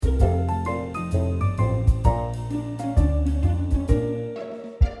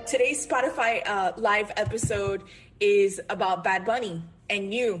Spotify live episode is about Bad Bunny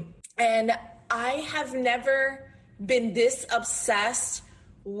and you. And I have never been this obsessed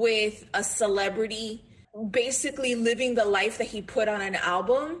with a celebrity basically living the life that he put on an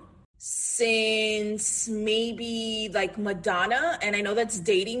album since maybe like Madonna. And I know that's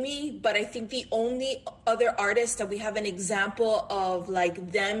dating me, but I think the only other artist that we have an example of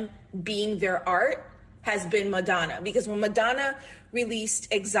like them being their art has been Madonna. Because when Madonna released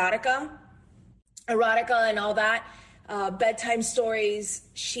erotica and all that, bedtime stories,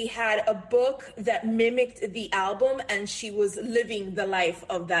 she had a book that mimicked the album, and she was living the life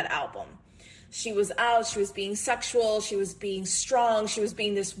of that album. She was out, she was being sexual, she was being strong, she was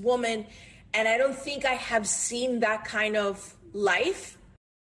being this woman. And I don't think I have seen that kind of life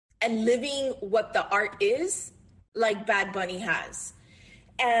and living what the art is like Bad Bunny has.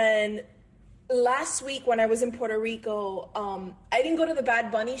 And last week when I was in Puerto Rico, I didn't go to the Bad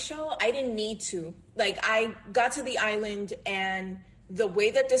Bunny show. I didn't need to. Like, I got to the island, and the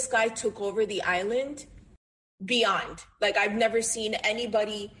way that this guy took over the island, beyond. Like, I've never seen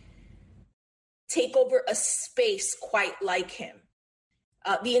anybody take over a space quite like him.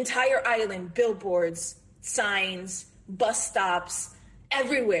 The entire island, billboards, signs, bus stops,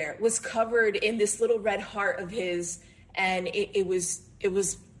 everywhere was covered in this little red heart of his, and it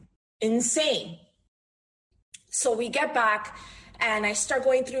was insane. So we get back, and I start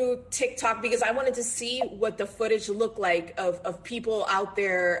going through TikTok because I wanted to see what the footage looked like of people out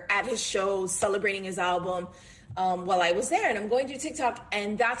there at his show celebrating his album while I was there. And I'm going through TikTok,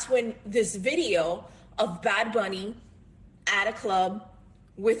 and that's when this video of Bad Bunny at a club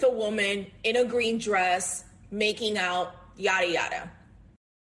with a woman in a green dress making out, yada yada.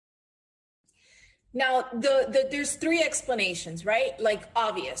 Now, there's three explanations, right? Like,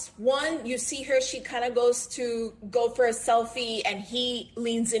 obvious. One, you see her, she kind of goes to go for a selfie, and he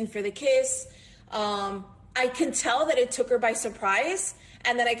leans in for the kiss. I can tell that it took her by surprise,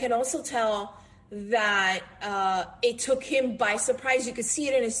 and then I can also tell that it took him by surprise. You could see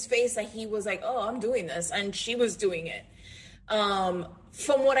it in his face that he was like, oh, I'm doing this, and she was doing it.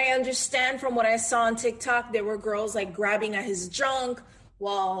 From what I understand, from what I saw on TikTok, there were girls like grabbing at his junk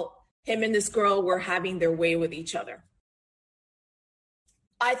while him and this girl were having their way with each other.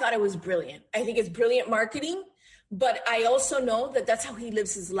 I thought it was brilliant. I think it's brilliant marketing, but I also know that that's how he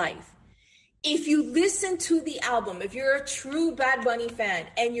lives his life. If you listen to the album, if you're a true Bad Bunny fan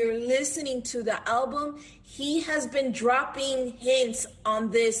and you're listening to the album, he has been dropping hints on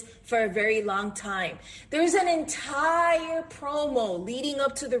this for a very long time. There's an entire promo leading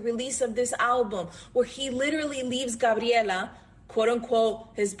up to the release of this album where he literally leaves Gabriela, quote unquote,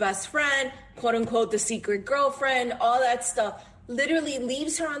 his best friend, quote unquote, the secret girlfriend, all that stuff, literally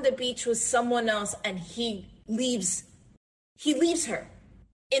leaves her on the beach with someone else, and he leaves her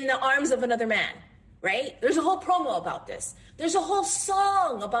in the arms of another man, right? There's a whole promo about this. There's a whole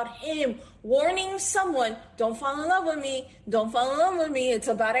song about him warning someone, don't fall in love with me, don't fall in love with me, it's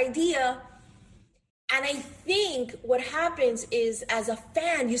a bad idea. And I think what happens is, as a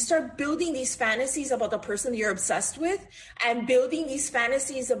fan, you start building these fantasies about the person you're obsessed with, and building these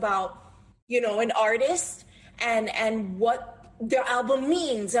fantasies about, you know, an artist and what their album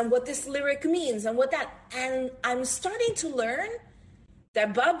means and what this lyric means and what that. And I'm starting to learn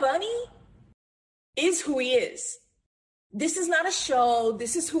that Bad Bunny is who he is. This is not a show.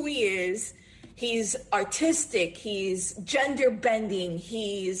 This is who he is. He's artistic. He's gender bending.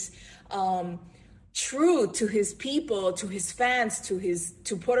 He's true to his people, to his fans,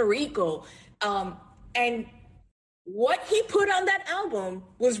 to Puerto Rico. And what he put on that album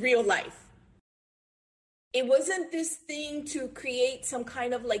was real life. It wasn't this thing to create some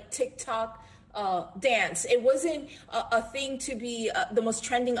kind of like TikTok dance. It wasn't a thing to be the most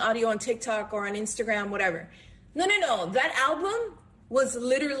trending audio on TikTok or on Instagram, whatever. No. That album was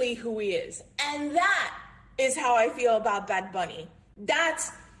literally who he is. And that is how I feel about Bad Bunny.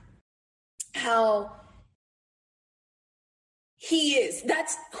 That's how he is.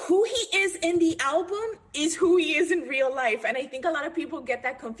 That's who he is in the album is who he is in real life. And I think a lot of people get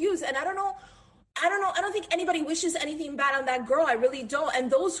that confused. And I don't know. I don't think anybody wishes anything bad on that girl. I really don't. And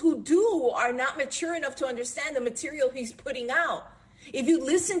those who do are not mature enough to understand the material he's putting out. If you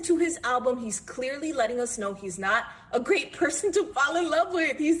listen to his album, he's clearly letting us know he's not a great person to fall in love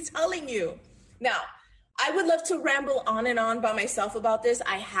with. He's telling you. Now, I would love to ramble on and on by myself about this.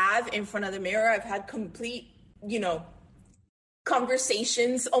 I have in front of the mirror. I've had complete,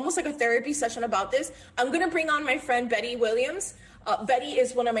 conversations, almost like a therapy session about this. I'm going to bring on my friend Betty Williams. Betty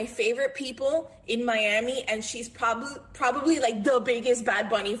is one of my favorite people in Miami, and she's probably like the biggest Bad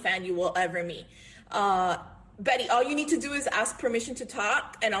Bunny fan you will ever meet. Betty, all you need to do is ask permission to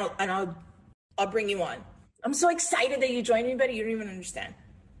talk, and I'll bring you on. I'm so excited that you joined me, Betty. You don't even understand.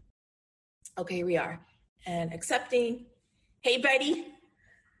 Okay, here we are. And accepting. Hey, Betty.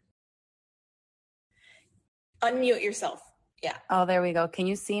 Unmute yourself. Yeah. Oh, there we go. Can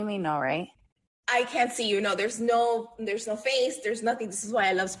you see me? No, right? I can't see you. No, there's no face. There's nothing. This is why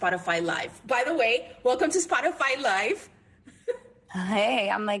I love Spotify Live. By the way, welcome to Spotify Live. Hey,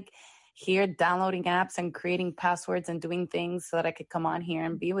 I'm like here downloading apps and creating passwords and doing things so that I could come on here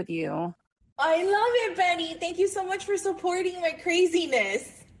and be with you. I love it, Betty. Thank you so much for supporting my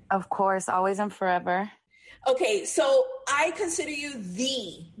craziness. Of course, always and forever. Okay, so I consider you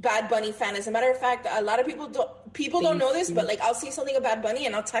the Bad Bunny fan. As a matter of fact, a lot of people don't know this, but like I'll see something about Bad Bunny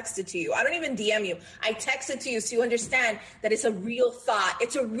and I'll text it to you. I don't even DM you. I text it to you so you understand that it's a real thought.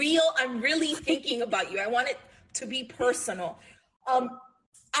 I'm really thinking about you. I want it to be personal.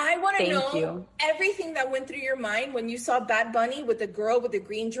 I want to know everything that went through your mind when you saw Bad Bunny with the girl with the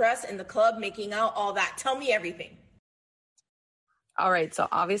green dress in the club making out, all that. Tell me everything. All right. So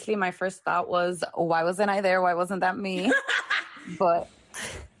obviously my first thought was, why wasn't I there? Why wasn't that me? but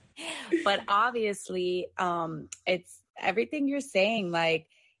obviously, it's everything you're saying. Like,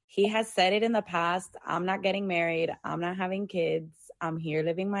 he has said it in the past. I'm not getting married. I'm not having kids. I'm here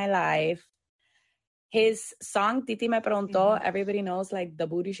living my life. His song, Titi Me Preguntó, everybody knows like the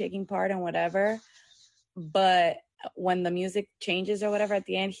booty shaking part and whatever. But when the music changes or whatever at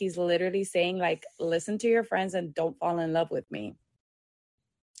the end, he's literally saying like, listen to your friends and don't fall in love with me.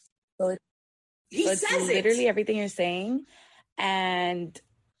 So it's literally everything you're saying. And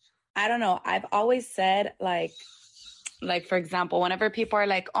I don't know. I've always said like, for example, whenever people are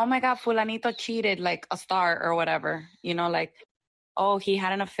like, oh my God, fulanito cheated, like a star or whatever, you know, like, oh, he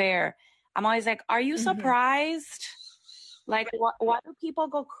had an affair. I'm always like, are you surprised? Like, why do people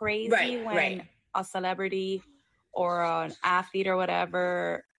go crazy when a celebrity or an athlete or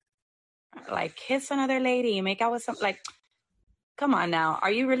whatever, like, kiss another lady, make out with some, like, come on now.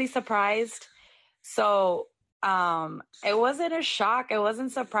 Are you really surprised? So it wasn't a shock. It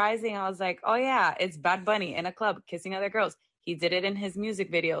wasn't surprising. I was like, oh yeah, it's Bad Bunny in a club kissing other girls. He did it in his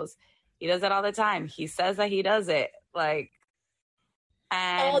music videos. He does it all the time. He says that he does it. Like,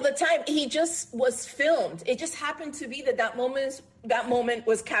 and all the time. He just was filmed. It just happened to be that moment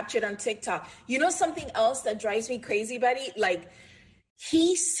was captured on TikTok. You know something else that drives me crazy, Betty? Like,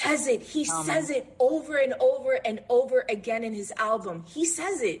 he says it. He says it over and over and over again in his album. He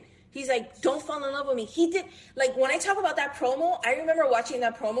says it. He's like, don't fall in love with me. He did. Like, when I talk about that promo, I remember watching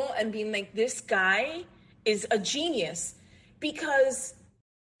that promo and being like, this guy is a genius, because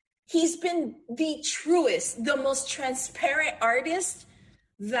he's been the truest, the most transparent artist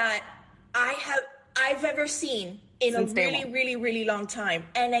that I've ever seen in a really, really, really long time.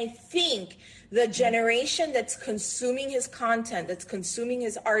 And I think the generation that's consuming his content, that's consuming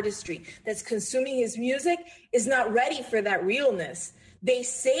his artistry, that's consuming his music is not ready for that realness. They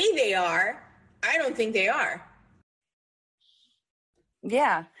say they are. I don't think they are.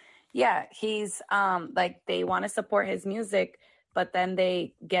 Yeah. He's like, they want to support his music, but then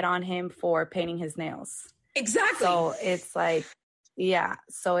they get on him for painting his nails. Exactly. So it's like, yeah.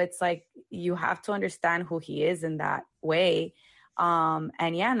 So it's like, you have to understand who he is in that way.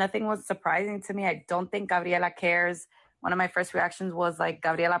 And yeah, nothing was surprising to me. I don't think Gabriela cares. One of my first reactions was like,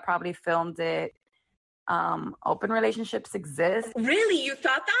 Gabriela probably filmed it. Open relationships exist. Really? You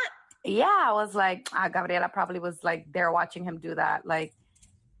thought that? Yeah, I was like, Gabriela probably was like there watching him do that. Like,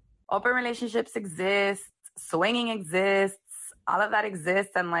 open relationships exist, swinging exists, all of that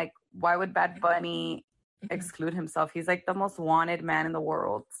exists. And like, why would Bad Bunny exclude himself? He's like the most wanted man in the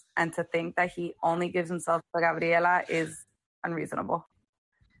world. And to think that he only gives himself to Gabriela is unreasonable.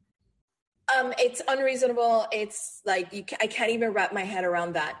 It's unreasonable. It's like, I can't even wrap my head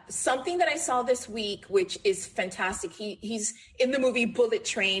around that. Something that I saw this week, which is fantastic. He's in the movie Bullet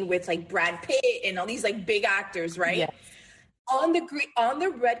Train with like Brad Pitt and all these like big actors, right? Yes. On the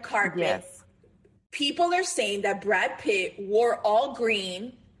red carpet, yes, people are saying that Brad Pitt wore all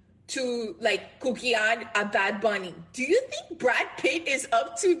green to like cuquear a Bad Bunny. Do you think Brad Pitt is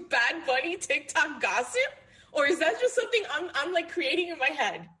up to Bad Bunny TikTok gossip? Or is that just something I'm like creating in my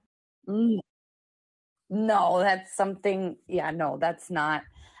head? No, that's something. Yeah, no, that's not.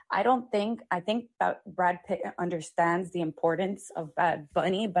 I think that Brad Pitt understands the importance of Bad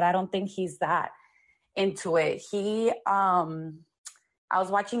Bunny, but I don't think he's that into it. I was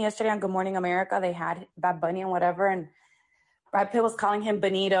watching yesterday on Good Morning America. They had Bad Bunny and whatever, and Brad Pitt was calling him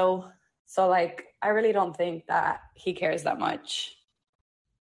Benito. So like, I really don't think that he cares that much.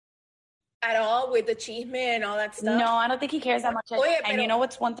 at all with achievement and all that stuff? No, I don't think he cares that much. And you know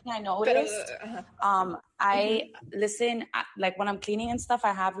what's one thing I noticed? I listen, like when I'm cleaning and stuff,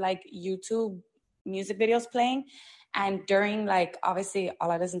 I have like YouTube music videos playing. And during like, obviously all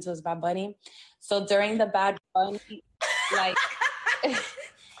I listen to is Bad Bunny. So during the Bad Bunny, like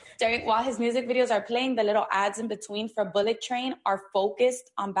while his music videos are playing, the little ads in between for Bullet Train are focused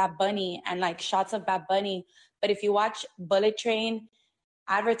on Bad Bunny and like shots of Bad Bunny. But if you watch Bullet Train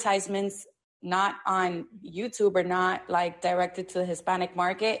advertisements, not on YouTube or not like directed to the Hispanic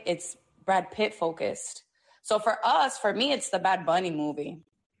market, it's Brad Pitt focused. So for me, it's the Bad Bunny movie.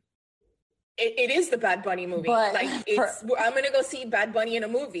 It is the Bad Bunny movie. But like I'm gonna go see Bad Bunny in a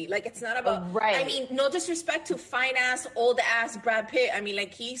movie. Like it's not about. Right. I mean, no disrespect to fine ass, old ass Brad Pitt. I mean,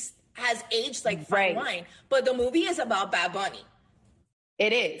 like has aged like fine wine. But the movie is about Bad Bunny.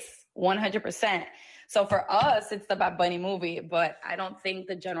 It is 100%. So for us, it's the Bad Bunny movie. But I don't think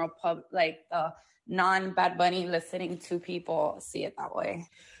the general like the non-Bad Bunny listening to people see it that way.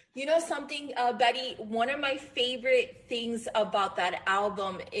 You know something, Betty? One of my favorite things about that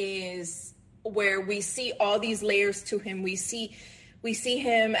album is where we see all these layers to him. We see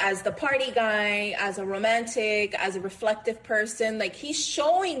him as the party guy, as a romantic, as a reflective person. Like he's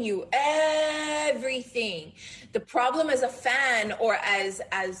showing you everything. The problem as a fan or as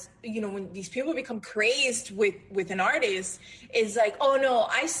you know, when these people become crazed with an artist is like, oh no,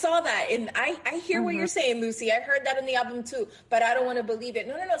 I saw that. And I hear what you're saying, Lucy. I heard that in the album too, but I don't want to believe it.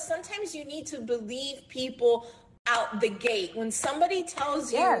 No. Sometimes you need to believe people out the gate. When somebody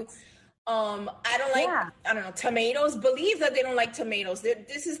tells you, I don't like, I don't know, tomatoes, believe that they don't like tomatoes.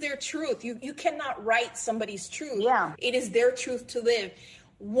 This is their truth. You cannot write somebody's truth. Yeah. It is their truth to live.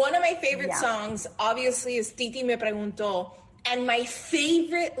 One of my favorite songs, obviously, is Titi Me Preguntó. And my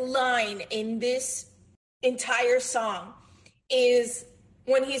favorite line in this entire song is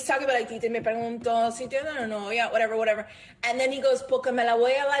when he's talking about like, Titi me preguntó, si tiene una novia, whatever. And then he goes, porque me la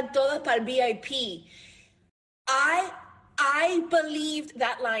voy a dar todas para el VIP. I believed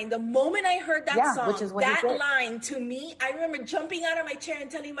that line. The moment I heard that song, which is what that line, to me, I remember jumping out of my chair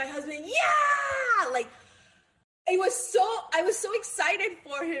and telling my husband, yeah! Like, I was so excited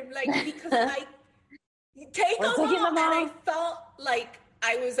for him, like, because I take them all, and I felt like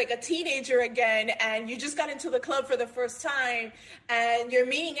I was like a teenager again, and you just got into the club for the first time, and you're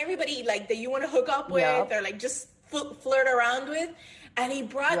meeting everybody like that you want to hook up with or like just flirt around with, and he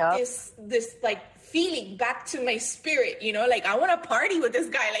brought this like feeling back to my spirit, you know, like I want to party with this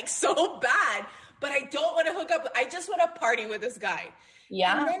guy like so bad, but I don't want to hook up. I just want to party with this guy.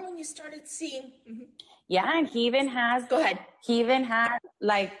 Yeah. And then when you started seeing, and he even has. Go ahead. He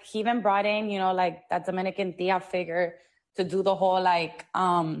even brought in, you know, like that Dominican Tia figure to do the whole like,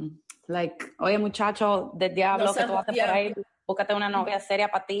 oye muchacho, del diablo que tú haces por ahí, búscate una novia seria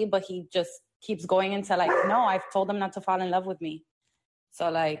para ti, but he just keeps going into like, no, I've told them not to fall in love with me. So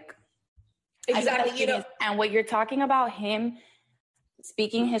like, exactly, you know, and what you're talking about him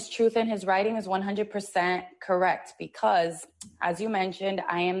speaking his truth in his writing is 100% correct, because as you mentioned,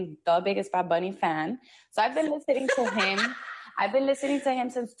 I am the biggest Bad Bunny fan. So I've been listening to him. I've been listening to him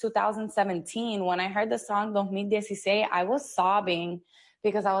since 2017. When I heard the song 2016, I was sobbing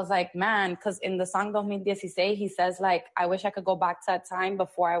because I was like, man, because in the song 2016, he says like, I wish I could go back to that time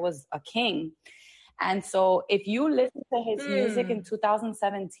before I was a king. And so if you listen to his music in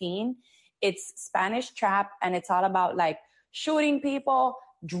 2017, it's Spanish trap, and it's all about like shooting people,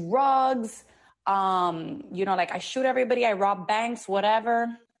 drugs, you know, like I shoot everybody, I rob banks, whatever.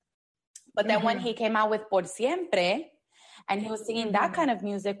 But then when he came out with Por Siempre, and he was singing that kind of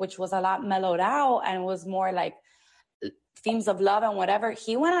music, which was a lot mellowed out and was more like themes of love and whatever,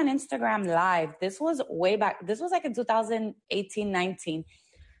 he went on Instagram Live. This was way back. This was like in 2018, 19.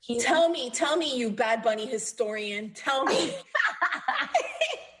 Tell me, you Bad Bunny historian. Tell me.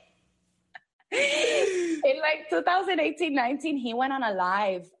 In like 2018, 19, he went on a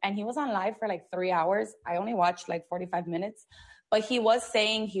live, and he was on live for like 3 hours. I only watched like 45 minutes, but he was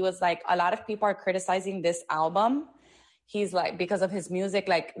saying, he was like, a lot of people are criticizing this album. He's like, because of his music,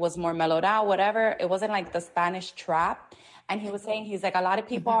 like was more mellowed out, whatever. It wasn't like the Spanish trap. And he was saying, he's like, a lot of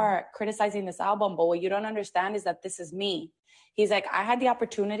people are criticizing this album, but what you don't understand is that this is me. He's like, I had the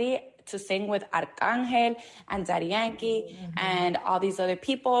opportunity to sing with Arcángel and Daddy Yankee and all these other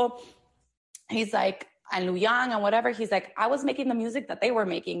people. He's like, and Lu Yang and whatever. He's like, I was making the music that they were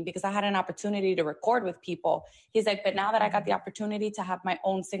making because I had an opportunity to record with people. He's like, but now that I got the opportunity to have my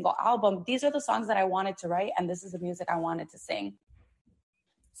own single album, these are the songs that I wanted to write, and this is the music I wanted to sing.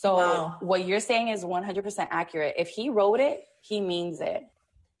 So what you're saying is 100% accurate. If he wrote it, he means it.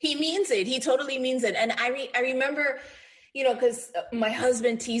 He means it. He totally means it. And I remember you know, because my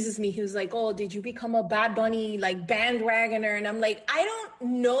husband teases me. He was like, "Oh, did you become a Bad Bunny like bandwagoner?" And I'm like, I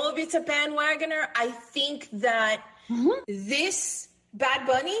don't know if it's a bandwagoner. I think that this Bad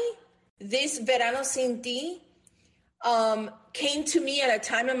Bunny, this Verano Sin Ti, came to me at a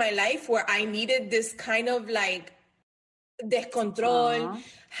time in my life where I needed this kind of like descontrol,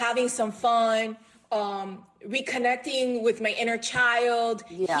 having some fun, reconnecting with my inner child,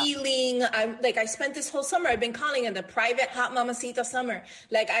 healing. I spent this whole summer, I've been calling it the private hot Mamacita summer.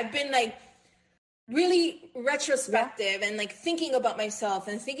 Like I've been like really retrospective and like thinking about myself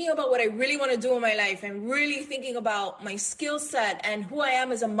and thinking about what I really want to do in my life and really thinking about my skill set and who I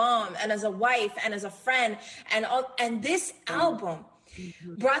am as a mom and as a wife and as a friend and all. And this album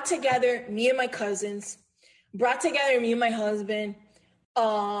brought together me and my cousins, brought together me and my husband.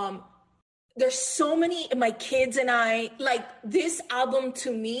 There's so many, my kids and I, like this album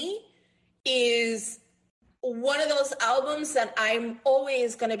to me is one of those albums that I'm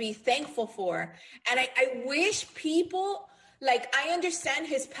always going to be thankful for. And I wish people, like, I understand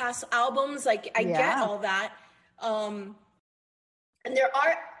his past albums, like I get all that. And there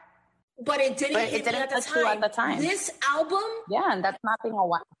are, but it didn't hit me at the time. This album. Yeah, and that's not being a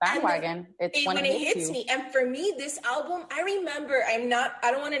bandwagon. It's when it hits me. And for me, this album, I remember, I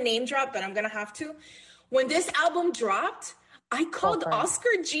don't want to name drop, but I'm going to have to. When this album dropped, I called Oscar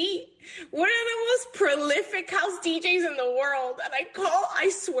G, one of the most prolific house DJs in the world. And I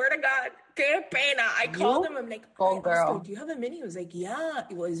swear to God, que pena. I called him. I'm like, oh, girl, Oscar, do you have a minute? He was like, yeah.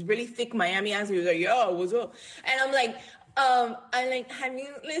 It was really thick Miami ass. He was like, yeah, what's up? And I'm like, have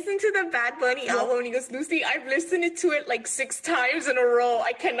you listened to the Bad Bunny album? And he goes, Lucy, I've listened to it like 6 times in a row.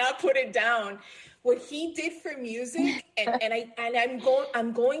 I cannot put it down. What he did for music,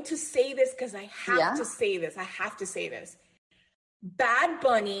 I'm going to say this because I have to say this. I have to say this. Bad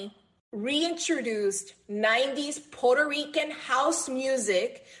Bunny reintroduced 90s Puerto Rican house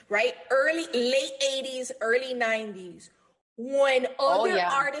music, right? Late 80s, early 90s. When other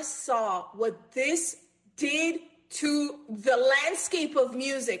artists saw what this did to the landscape of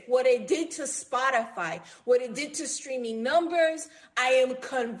music, what it did to Spotify, what it did to streaming numbers, I am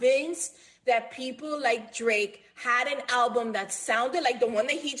convinced that people like Drake had an album that sounded like the one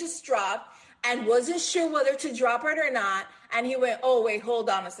that he just dropped and wasn't sure whether to drop it or not. And he went, oh, wait, hold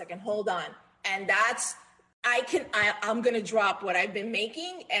on a second, hold on. And that's, I'm going to drop what I've been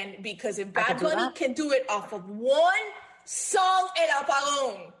making. And because if Bad Bunny can do it off of one song, El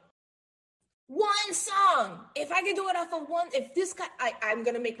Apagón, one song, if I can do it off of one, if this guy, I'm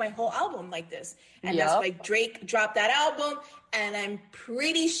going to make my whole album like this. And that's why Drake dropped that album. And I'm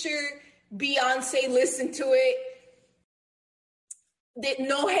pretty sure Beyonce listened to it.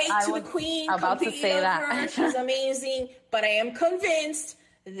 No hate to the queen. About to say that. She's amazing. But I am convinced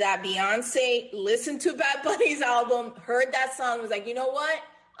that Beyonce listened to Bad Bunny's album, heard that song, was like, you know what?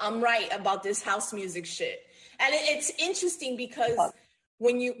 I'm right about this house music shit. And it's interesting because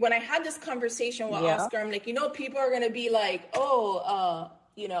when I had this conversation with Oscar, I'm like, people are going to be like,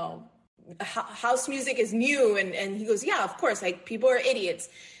 house music is new. And he goes, yeah, of course. Like, people are idiots.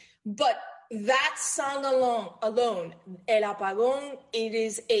 But that song alone, El Apagón, it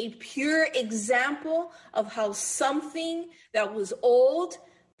is a pure example of how something that was old,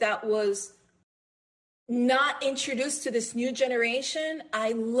 that was not introduced to this new generation,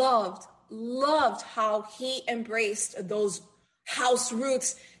 I loved how he embraced those house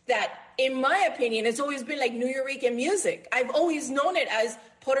roots that, in my opinion, it's always been like Nuyorican music. I've always known it as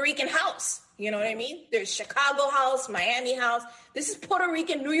Puerto Rican house. You know what I mean? There's Chicago house, Miami house. This is Puerto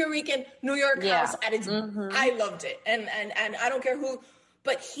Rican, New York house at its. I loved it, and I don't care who,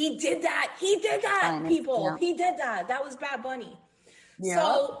 but he did that. He did that, people. Yeah. He did that. That was Bad Bunny. Yeah.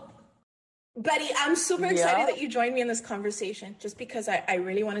 So, Betty, I'm super excited that you joined me in this conversation. Just because I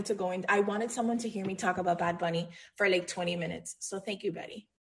really wanted to go in. I wanted someone to hear me talk about Bad Bunny for like 20 minutes. So thank you, Betty.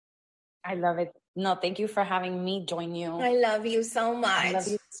 I love it. No, thank you for having me join you. I love you so much. I love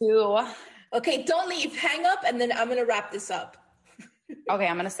you too. Okay, don't leave. Hang up, and then I'm going to wrap this up. Okay,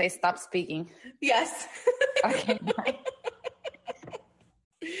 I'm going to say stop speaking. Yes. Okay, bye.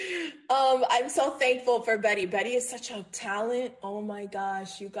 I'm so thankful for Betty. Betty is such a talent. Oh my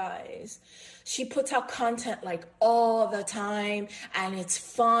gosh, you guys. She puts out content like all the time, and it's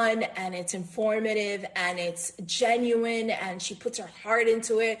fun, and it's informative, and it's genuine, and she puts her heart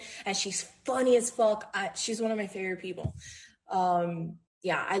into it, and she's funny as fuck. She's one of my favorite people.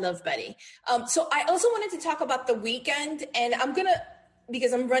 Yeah, I love Betty. So I also wanted to talk about the weekend, and I'm gonna,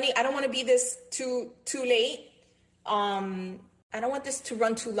 because I'm running, I don't want to be this too late. I don't want this to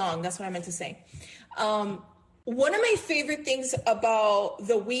run too long. That's what I meant to say. One of my favorite things about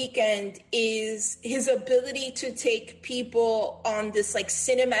The Weeknd is his ability to take people on this like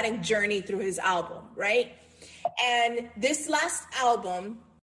cinematic journey through his album, right? And this last album,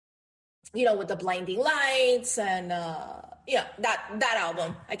 you know, with the blinding lights and that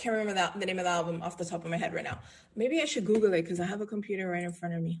album. I can't remember the name of the album off the top of my head right now. Maybe I should Google it because I have a computer right in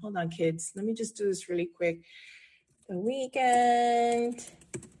front of me. Hold on, kids. Let me just do this really quick. The Weeknd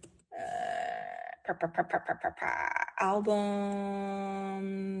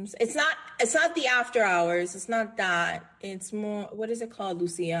albums. It's not the After Hours. It's not that. It's more, what is it called,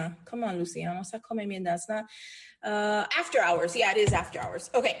 Lucia? Come on, Lucia. No se come mierda. It's not After Hours. Yeah, it is After Hours.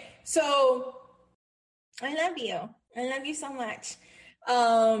 Okay, so I love you. I love you so much.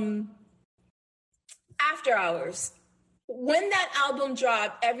 After Hours. When that album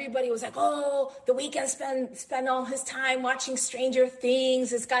dropped, everybody was like, oh, The Weeknd spend all his time watching Stranger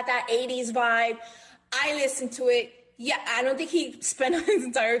Things. It's got that 80s vibe. I listened to it. Yeah, I don't think he spent his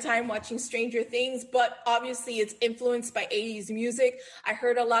entire time watching Stranger Things, but obviously it's influenced by 80s music. I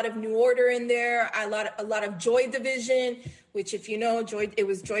heard a lot of New Order in there, a lot of Joy Division, which if you know, it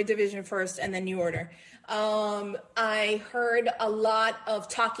was Joy Division first and then New Order. I heard a lot of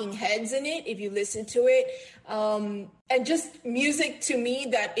Talking Heads in it, if you listen to it. And just music to me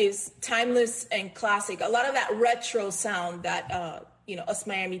that is timeless and classic. A lot of that retro sound that, us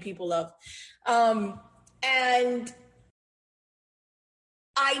Miami people love. And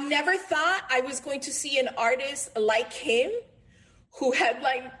I never thought I was going to see an artist like him who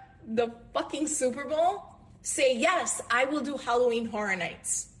headlined the fucking Super Bowl say, yes, I will do Halloween Horror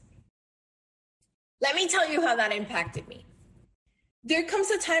Nights. Let me tell you how that impacted me. There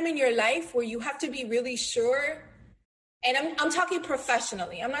comes a time in your life where you have to be really sure, and I'm talking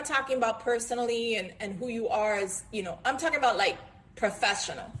professionally. I'm not talking about personally and who you are as, I'm talking about like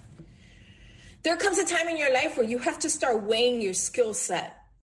professional. There comes a time in your life where you have to start weighing your skill set.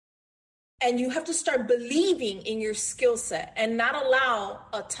 And you have to start believing in your skill set and not allow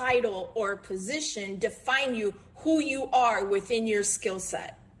a title or a position define you, who you are within your skill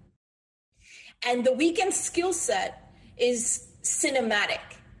set. And The Weeknd's skill set is cinematic.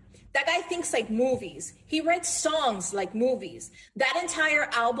 That guy thinks like movies. He writes songs like movies. That entire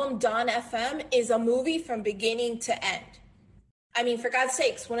album, Dawn FM, is a movie from beginning to end. I mean, for God's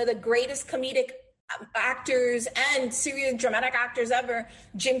sakes, one of the greatest comedic actors and serious dramatic actors ever,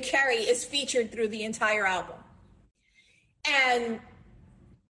 Jim Carrey, is featured through the entire album. And,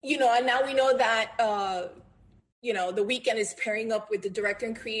 and now we know that, The Weeknd is pairing up with the director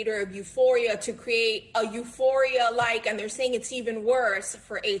and creator of Euphoria to create a Euphoria-like, and they're saying it's even worse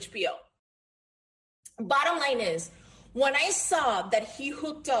for HBO. Bottom line is, when I saw that he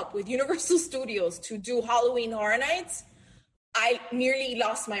hooked up with Universal Studios to do Halloween Horror Nights, I nearly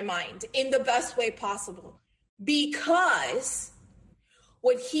lost my mind in the best way possible, because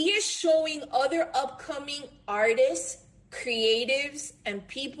what he is showing other upcoming artists, creatives, and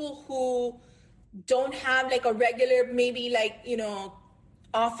people who don't have like a regular, maybe like,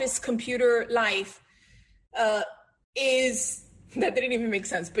 office computer life, is, that didn't even make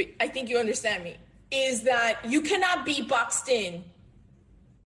sense, but I think you understand me, is that you cannot be boxed in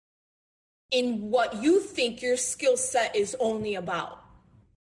what you think your skill set is only about,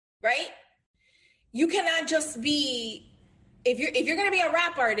 right? You cannot just be, if you're going to be a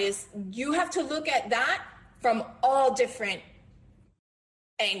rap artist, you have to look at that from all different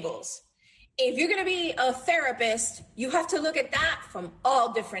angles. If you're going to be a therapist, you have to look at that from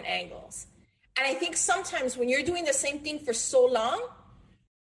all different angles. And I think sometimes when you're doing the same thing for so long,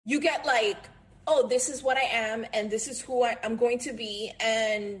 you get like, oh, this is what I am, and this is who I'm going to be,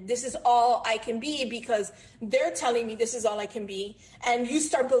 and this is all I can be because they're telling me this is all I can be, and you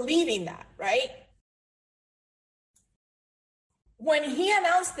start believing that, right? When he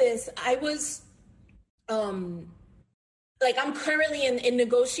announced this, I was, I'm currently in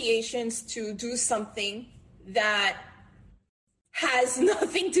negotiations to do something that has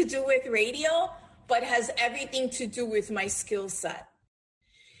nothing to do with radio, but has everything to do with my skill set.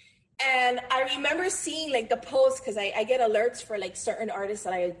 And I remember seeing like the post, because I get alerts for like certain artists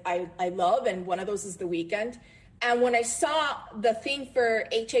that I love, and one of those is The Weeknd. And when I saw the thing for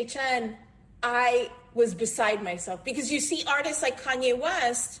HHN, I was beside myself, because you see artists like Kanye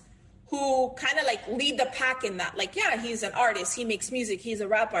West who kind of like lead the pack in that. Like, yeah, he's an artist, he makes music, he's a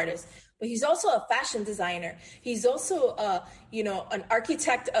rap artist, but he's also a fashion designer. He's also, an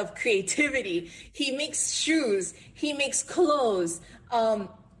architect of creativity. He makes shoes, he makes clothes,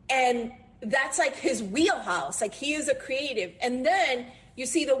 and that's like his wheelhouse. Like, he is a creative. And then you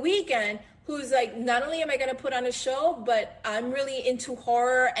see The Weeknd, who's like, not only am I going to put on a show, but I'm really into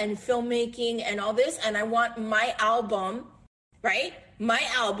horror and filmmaking and all this. And I want my album, right? My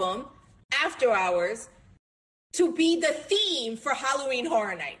album, After Hours, to be the theme for Halloween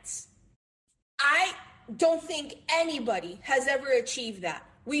Horror Nights. I don't think anybody has ever achieved that.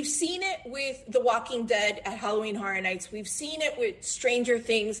 We've seen it with The Walking Dead at Halloween Horror Nights. We've seen it with Stranger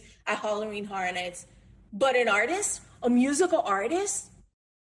Things at Halloween Horror Nights. But an artist, a musical artist,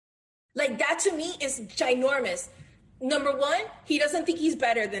 like that to me is ginormous. Number one, he doesn't think he's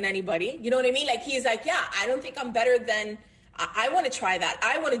better than anybody. You know what I mean? Like he's like, yeah, I don't think I'm better than, I want to try that.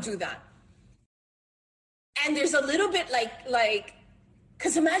 I want to do that. And there's a little bit like,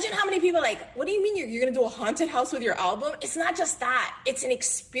 because imagine how many people are like, what do you mean you're going to do a haunted house with your album? It's not just that. It's an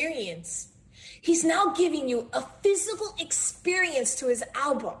experience. He's now giving you a physical experience to his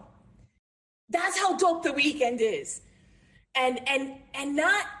album. That's how dope The Weeknd is. And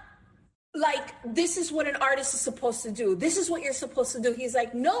not like, this is what an artist is supposed to do. This is what you're supposed to do. He's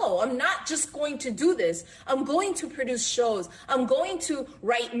like, no, I'm not just going to do this. I'm going to produce shows. I'm going to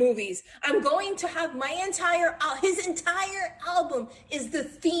write movies. I'm going to have his entire album is the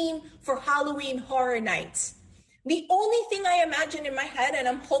theme for Halloween Horror Nights. The only thing I imagine in my head, and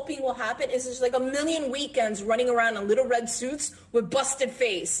I'm hoping will happen, is there's like a million Weeknds running around in little red suits with busted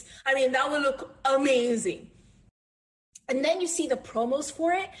face. I mean, that would look amazing. And then you see the promos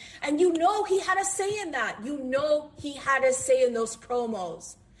for it, and you know he had a say in that. You know he had a say in those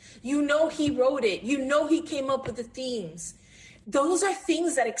promos. You know he wrote it. You know he came up with the themes. Those are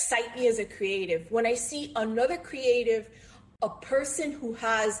things that excite me as a creative. When I see another creative, a person who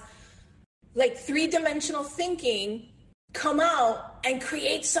has like three-dimensional thinking, come out and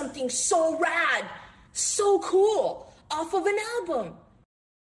create something so rad, so cool off of an album.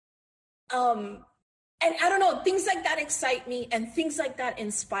 And I don't know, things like that excite me and things like that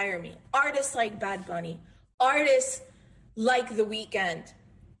inspire me. Artists like Bad Bunny, artists like The Weeknd,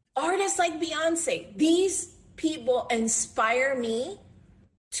 artists like Beyonce. These people inspire me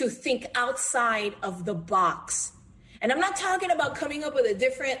to think outside of the box. And I'm not talking about coming up with a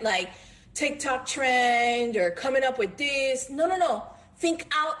different like TikTok trend or coming up with this. No.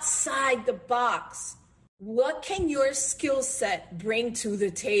 Think outside the box. What can your skill set bring to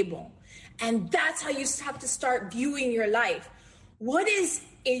the table? And that's how you have to start viewing your life. What is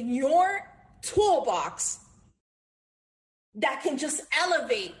in your toolbox that can just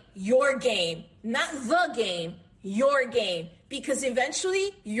elevate your game? Not the game, your game. Because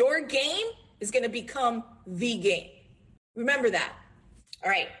eventually your game is going to become the game. Remember that. All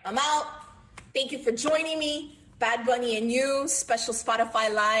right, I'm out. Thank you for joining me. Bad Bunny and You, special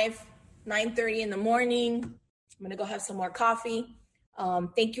Spotify Live, 9:30 in the morning. I'm going to go have some more coffee.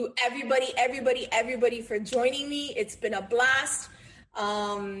 Thank you, everybody for joining me. It's been a blast.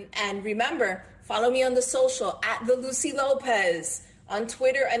 And remember, follow me on the social at the Lucy Lopez on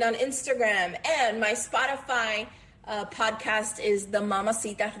Twitter and on Instagram. And my Spotify podcast is the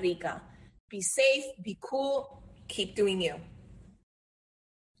Mamacita Rica. Be safe, be cool, keep doing you.